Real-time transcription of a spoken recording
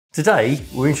Today,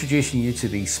 we're introducing you to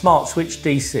the Smart Switch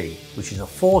DC, which is a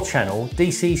 4-channel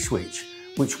DC switch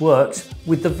which works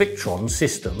with the Victron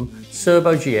system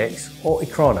Cerbo GX or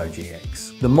Victron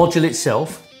GX. The module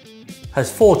itself has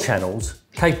 4 channels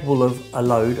capable of a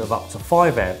load of up to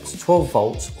 5 amps, 12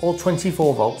 volts or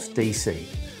 24 volts DC,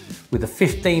 with a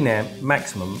 15 amp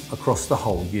maximum across the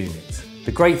whole unit.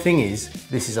 The great thing is,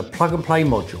 this is a plug and play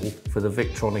module for the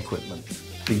Victron equipment.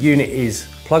 The unit is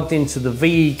plugged into the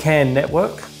VE CAN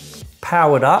network,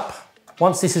 powered up.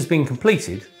 Once this has been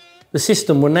completed, the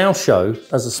system will now show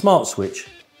as a smart switch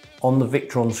on the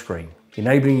Victron screen,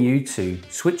 enabling you to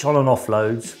switch on and off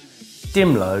loads,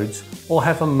 dim loads, or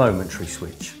have a momentary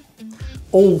switch,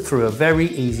 all through a very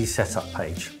easy setup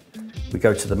page. We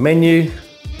go to the menu,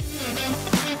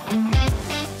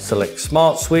 select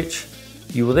Smart Switch.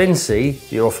 You will then see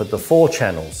you're offered the 4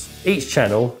 channels. Each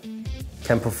channel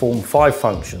can perform 5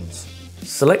 functions.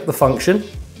 Select the function.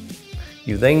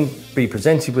 You then be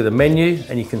presented with a menu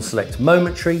and you can select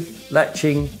momentary,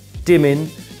 latching,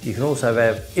 dimming. You can also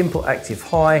have input active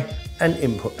high and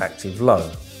input active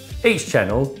low. Each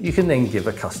channel you can then give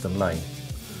a custom name.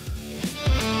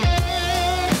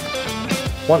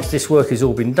 Once this work has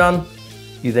all been done,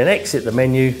 you then exit the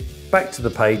menu, back to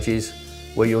the pages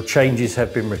where your changes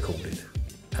have been recorded,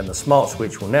 and the smart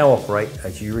switch will now operate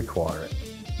as you require it.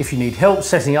 If you need help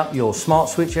setting up your smart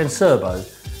switch and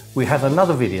Cerbo, we have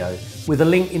another video with a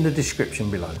link in the description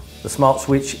below. The smart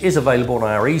switch is available on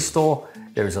our e-store.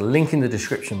 There is a link in the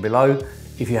description below.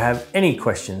 If you have any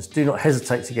questions, do not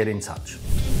hesitate to get in touch.